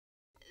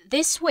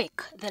This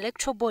week, the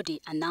electoral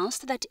body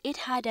announced that it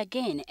had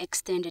again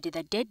extended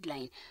the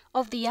deadline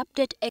of the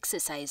update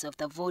exercise of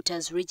the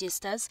voters'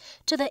 registers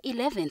to the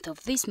 11th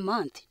of this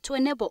month to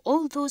enable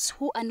all those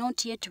who are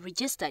not yet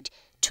registered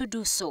to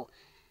do so.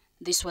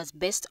 This was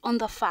based on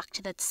the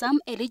fact that some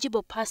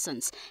eligible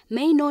persons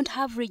may not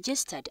have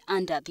registered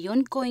under the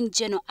ongoing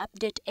general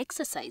update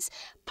exercise,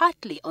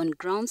 partly on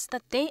grounds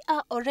that they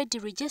are already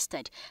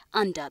registered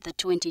under the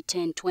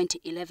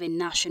 2010-2011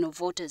 National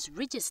Voters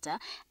Register,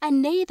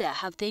 and neither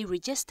have they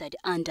registered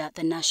under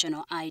the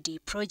National ID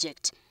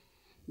Project.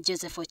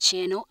 Joseph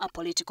Ochieno, a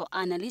political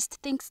analyst,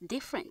 thinks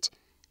different.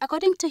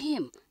 According to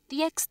him,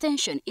 the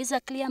extension is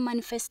a clear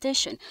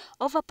manifestation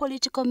of a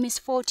political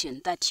misfortune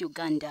that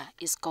Uganda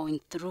is going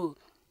through.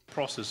 The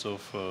process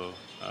of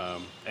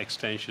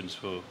extensions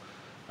for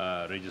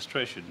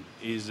registration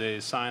is a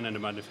sign and a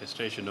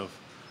manifestation of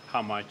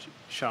how much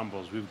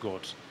shambles we've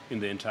got in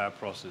the entire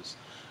process.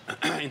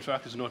 In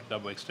fact, it's not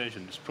double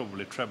extension, it's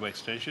probably treble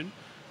extension,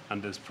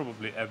 and there's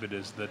probably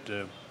evidence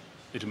that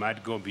it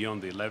might go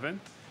beyond the 11th,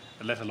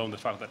 let alone the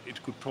fact that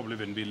it could probably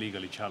even be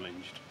legally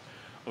challenged.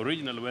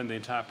 Originally, when the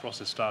entire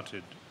process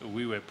started,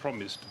 we were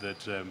promised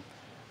that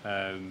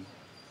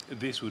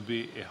this would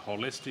be a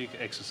holistic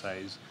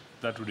exercise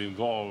that would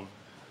involve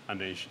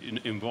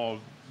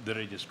the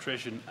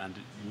registration and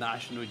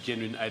national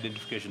genuine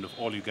identification of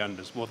all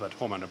Ugandans, both at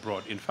home and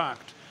abroad. In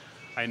fact,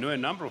 I know a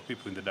number of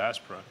people in the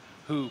diaspora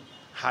who,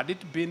 had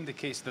it been the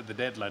case that the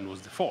deadline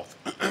was the 4th,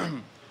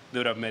 they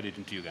would have made it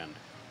into Uganda.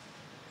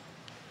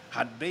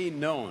 Had they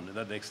known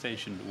that the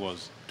extension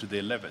was to the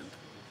 11th,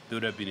 they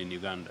would have been in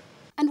Uganda.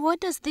 And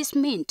what does this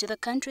mean to the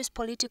country's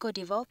political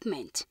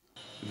development?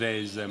 There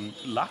is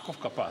lack of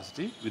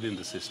capacity within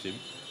the system.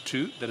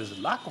 2, there is a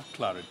lack of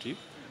clarity.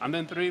 And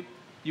then 3,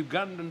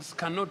 Ugandans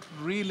cannot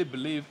really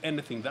believe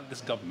anything that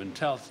this government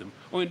tells them,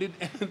 or indeed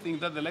anything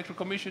that the Electoral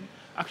Commission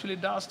actually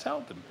does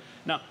tell them.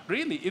 Now,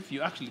 really, if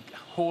you actually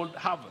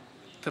have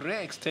 3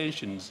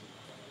 extensions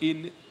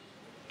in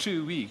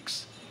 2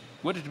 weeks,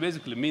 what it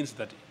basically means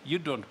that you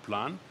don't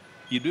plan,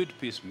 you do it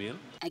piecemeal.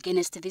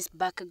 Against this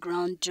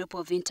background drop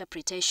of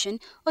interpretation,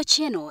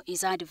 Ochieno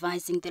is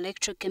advising the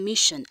Electoral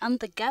Commission and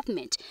the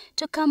government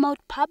to come out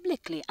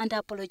publicly and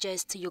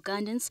apologize to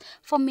Ugandans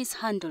for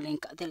mishandling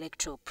the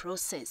electoral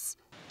process.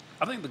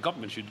 I think the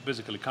government should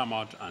basically come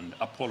out and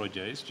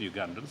apologize to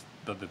Ugandans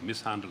that they've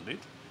mishandled it.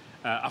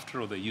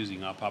 After all, they're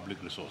using our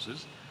public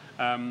resources.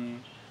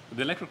 The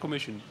Electoral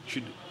Commission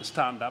should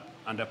stand up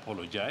and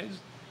apologize.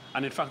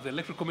 And in fact, the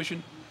Electoral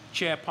Commission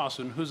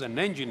chairperson, who's an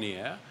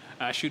engineer,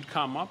 should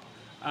come up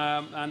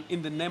and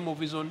in the name of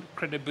his own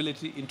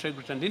credibility,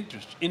 integrity and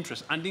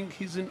interest and in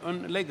his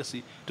own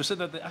legacy to say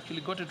that they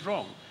actually got it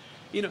wrong.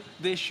 You know,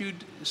 they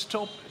should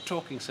stop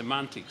talking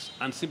semantics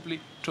and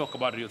simply talk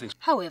about real things.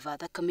 However,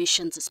 the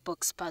Commission's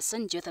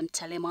spokesperson, Jotham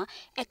Talema,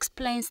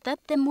 explains that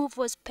the move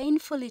was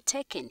painfully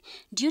taken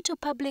due to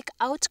public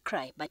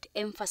outcry, but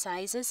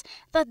emphasizes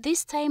that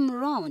this time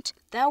round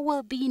there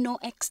will be no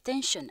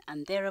extension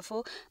and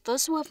therefore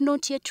those who have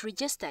not yet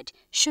registered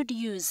should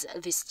use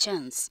this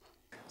chance.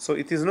 So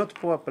it is not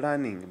poor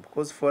planning,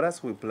 because for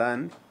us we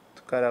planned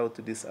to carry out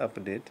this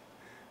update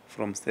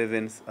from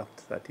 7th up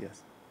to 30th.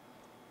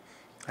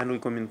 And we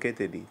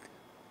communicated it.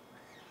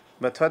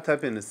 But what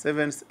happened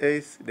 7th,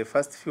 8th, the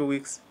first few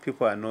weeks,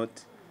 people are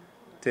not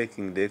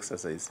taking the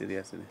exercise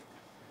seriously.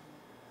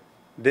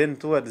 Then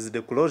towards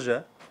the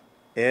closure,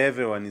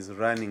 everyone is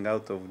running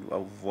out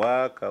of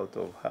work, out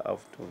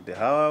of the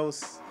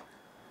house,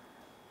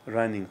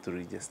 running to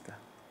register.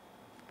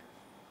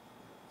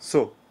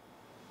 So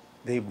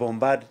they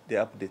bombard the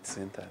update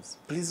centers.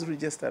 Please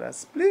register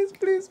us. Please,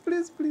 please,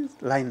 please, please.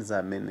 Lines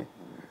are many.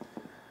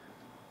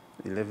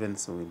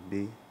 11th will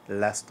be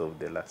last of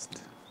the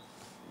last.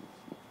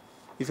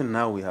 Even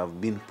now we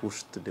have been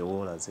pushed to the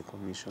wall as a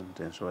commission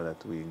to ensure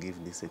that we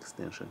give this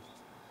extension.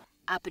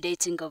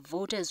 Updating of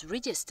voters'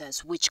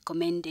 registers, which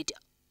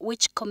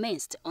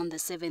commenced on the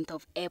 7th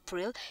of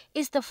April,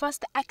 is the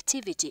first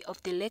activity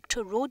of the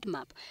electoral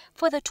roadmap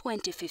for the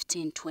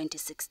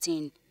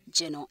 2015-2016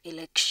 general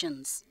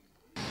elections.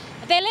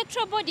 The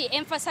electoral body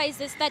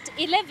emphasizes that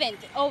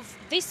 11th of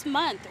this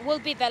month will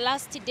be the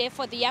last day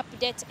for the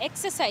update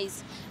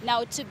exercise.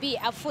 Now, to be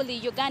a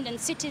fully Ugandan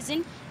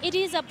citizen, it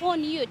is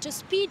upon you to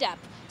speed up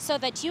so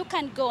that you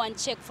can go and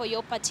check for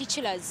your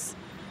particulars.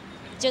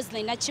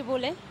 Jocelyn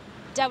Achibule,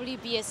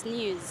 WBS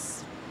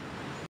News.